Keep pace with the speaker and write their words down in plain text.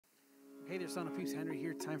Hey there, Sonoquickies. Henry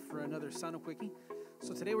here. Time for another Sonoquickie.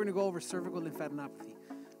 So today we're going to go over cervical lymphadenopathy.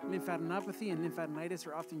 Lymphadenopathy and lymphadenitis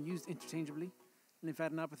are often used interchangeably.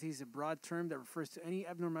 Lymphadenopathy is a broad term that refers to any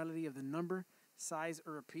abnormality of the number, size,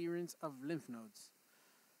 or appearance of lymph nodes.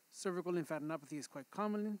 Cervical lymphadenopathy is quite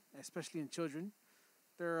common, especially in children.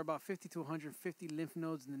 There are about 50 to 150 lymph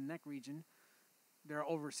nodes in the neck region. There are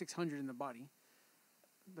over 600 in the body.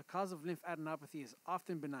 The cause of lymphadenopathy is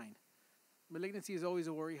often benign. Malignancy is always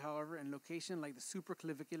a worry, however, and location like the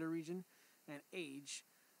supraclavicular region and age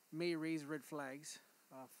may raise red flags.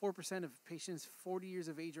 4% of patients 40 years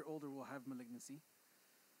of age or older will have malignancy.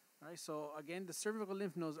 All right, so again, the cervical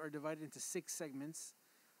lymph nodes are divided into 6 segments.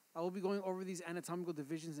 I will be going over these anatomical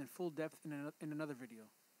divisions in full depth in another video.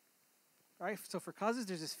 All right, so for causes,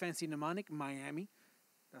 there's this fancy mnemonic, Miami.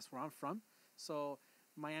 That's where I'm from. So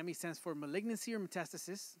Miami stands for malignancy or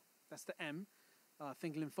metastasis. That's the M.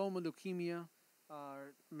 Think lymphoma, leukemia,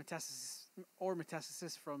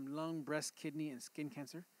 metastasis from lung, breast, kidney, and skin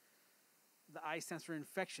cancer. The I stands for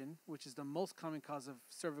infection, which is the most common cause of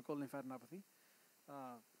cervical lymphadenopathy.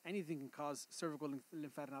 Anything can cause cervical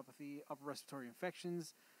lymphadenopathy: upper respiratory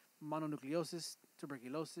infections, mononucleosis,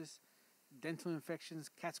 tuberculosis, dental infections,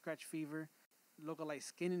 cat scratch fever, localized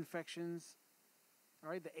skin infections.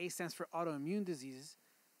 All right, the A stands for autoimmune diseases.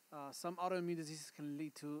 Some autoimmune diseases can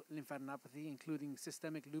lead to lymphadenopathy, including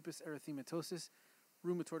systemic lupus erythematosus,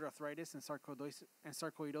 rheumatoid arthritis, and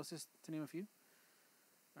sarcoidosis, to name a few.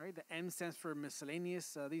 All right, the M stands for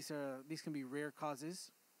miscellaneous. These can be rare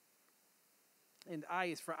causes. And I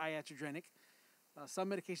is for iatrogenic. Some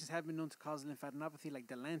medications have been known to cause lymphadenopathy, like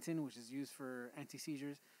Dilantin, which is used for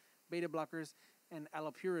anti-seizures, beta blockers, and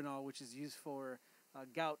allopurinol, which is used for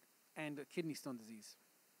gout and kidney stone disease.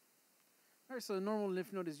 All right, so the normal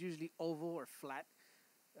lymph node is usually oval or flat,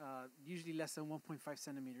 usually less than 1.5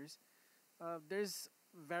 centimeters. There's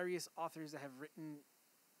various authors that have written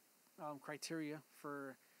criteria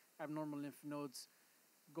for abnormal lymph nodes,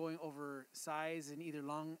 going over size in either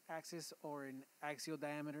long axis or in axial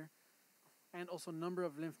diameter, and also number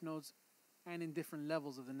of lymph nodes and in different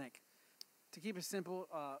levels of the neck. To keep it simple,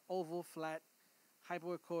 oval, flat,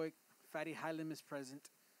 hypoechoic, fatty hilum is present.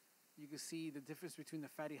 You can see the difference between the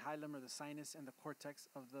fatty hilum or the sinus and the cortex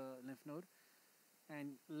of the lymph node,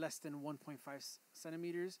 and less than 1.5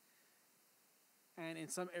 centimeters. And in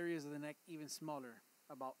some areas of the neck, even smaller,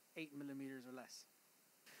 about 8 millimeters or less.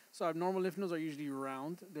 So abnormal lymph nodes are usually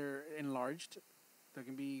round. They're enlarged. They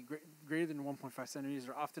can be greater than 1.5 centimeters.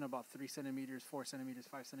 They're often about 3 centimeters, 4 centimeters,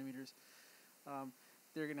 5 centimeters.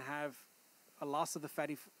 They're going to have a loss of the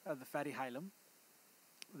fatty hilum.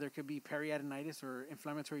 There could be periadenitis or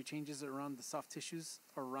inflammatory changes around the soft tissues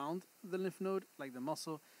around the lymph node, like the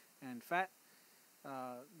muscle and fat.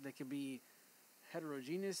 They can be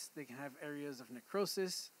heterogeneous. They can have areas of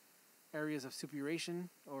necrosis, areas of suppuration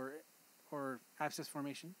or abscess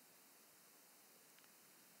formation.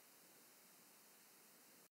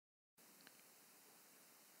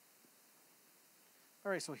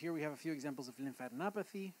 All right, so here we have a few examples of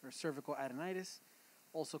lymphadenopathy or cervical adenitis,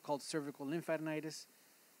 also called cervical lymphadenitis,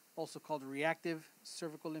 also called reactive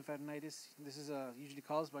cervical lymphadenitis. This is usually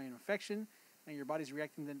caused by an infection, and your body's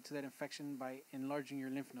reacting to that infection by enlarging your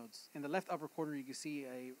lymph nodes. In the left upper corner, you can see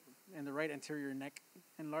in the right anterior neck,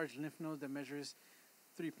 enlarged lymph node that measures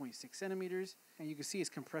 3.6 centimeters, and you can see it's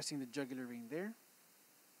compressing the jugular vein there.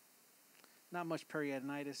 Not much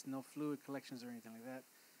periadenitis, no fluid collections or anything like that.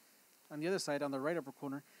 On the other side, on the right upper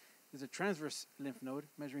corner, is a transverse lymph node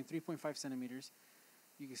measuring 3.5 centimeters.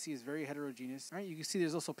 You can see it's very heterogeneous. All right, you can see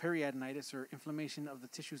there's also periadenitis or inflammation of the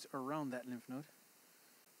tissues around that lymph node.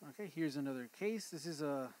 Okay, here's another case. This is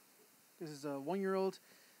a 1-year-old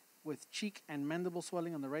with cheek and mandible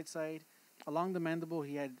swelling on the right side. Along the mandible,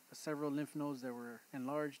 he had several lymph nodes that were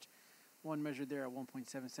enlarged. One measured there at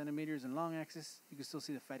 1.7 centimeters in long axis. You can still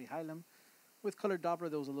see the fatty hilum. With colored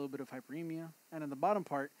Doppler, there was a little bit of hyperemia. And in the bottom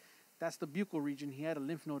part, that's the buccal region. He had a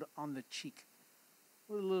lymph node on the cheek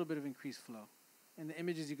with a little bit of increased flow. In the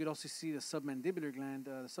images, you could also see the submandibular gland.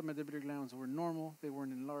 The submandibular glands were normal. They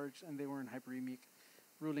weren't enlarged, and they weren't hyperemic,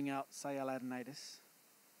 ruling out sialadenitis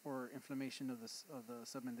or inflammation of the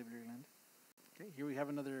submandibular gland. Okay, here we have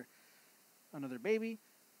another baby.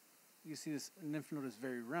 You see this lymph node is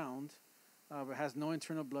very round, but has no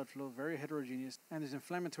internal blood flow, very heterogeneous, and there's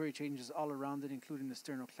inflammatory changes all around it, including the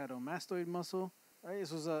sternocleidomastoid muscle. Right,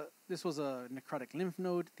 this was a necrotic lymph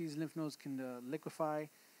node. These lymph nodes can liquefy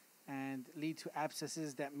and lead to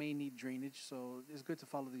abscesses that may need drainage, so it's good to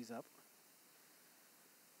follow these up.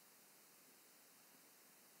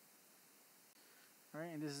 All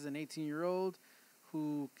right, and this is an 18-year-old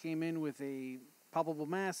who came in with a palpable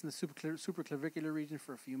mass in the supraclavicular region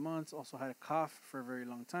for a few months. Also had a cough for a very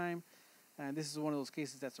long time. And this is one of those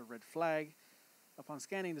cases that's a red flag. Upon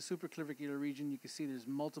scanning the supraclavicular region, you can see there's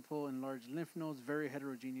multiple enlarged lymph nodes, very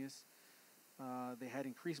heterogeneous. They had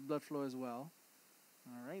increased blood flow as well.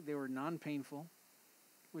 All right, they were non-painful,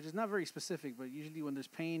 which is not very specific, but usually when there's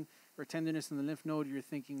pain or tenderness in the lymph node, you're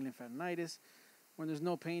thinking lymphadenitis. When there's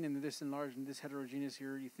no pain and this enlarged and this heterogeneous,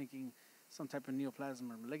 you're thinking some type of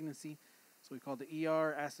neoplasm or malignancy. So we called the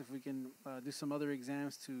ER, asked if we can do some other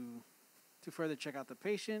exams to further check out the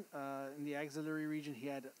patient. In the axillary region, he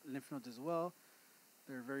had lymph nodes as well.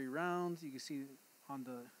 They're very round. You can see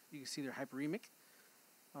they're hyperemic.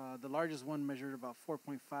 The largest one measured about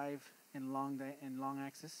 4.5 in long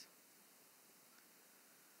axis.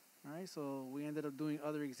 All right, so we ended up doing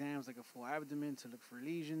other exams like a full abdomen to look for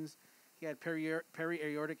lesions. He had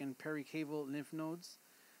periaortic and pericaval lymph nodes.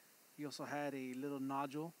 He also had a little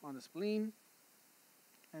nodule on the spleen.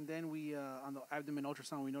 And then we, on the abdomen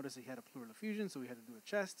ultrasound, we noticed that he had a pleural effusion, so we had to do a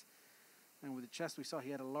chest. And with the chest, we saw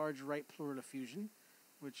he had a large right pleural effusion,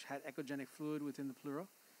 which had echogenic fluid within the pleura.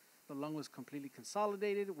 The lung was completely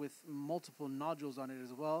consolidated with multiple nodules on it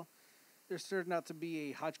as well. There turned out to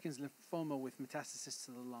be a Hodgkin's lymphoma with metastasis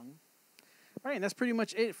to the lung. All right, and that's pretty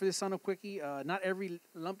much it for this Sonoquickie. Not every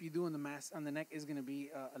lump you do on the neck is going to be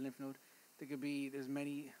a lymph node. There's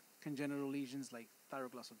many congenital lesions like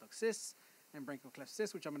thyroglossal duct cysts and branchiocleft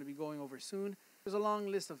cysts, which I'm going to be going over soon. There's a long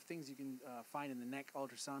list of things you can find in the neck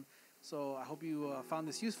ultrasound. So I hope you found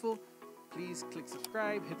this useful. Please click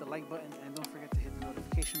subscribe, hit the like button, and don't forget to hit the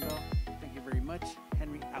notification bell. Thank you very much.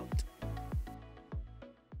 Henry out.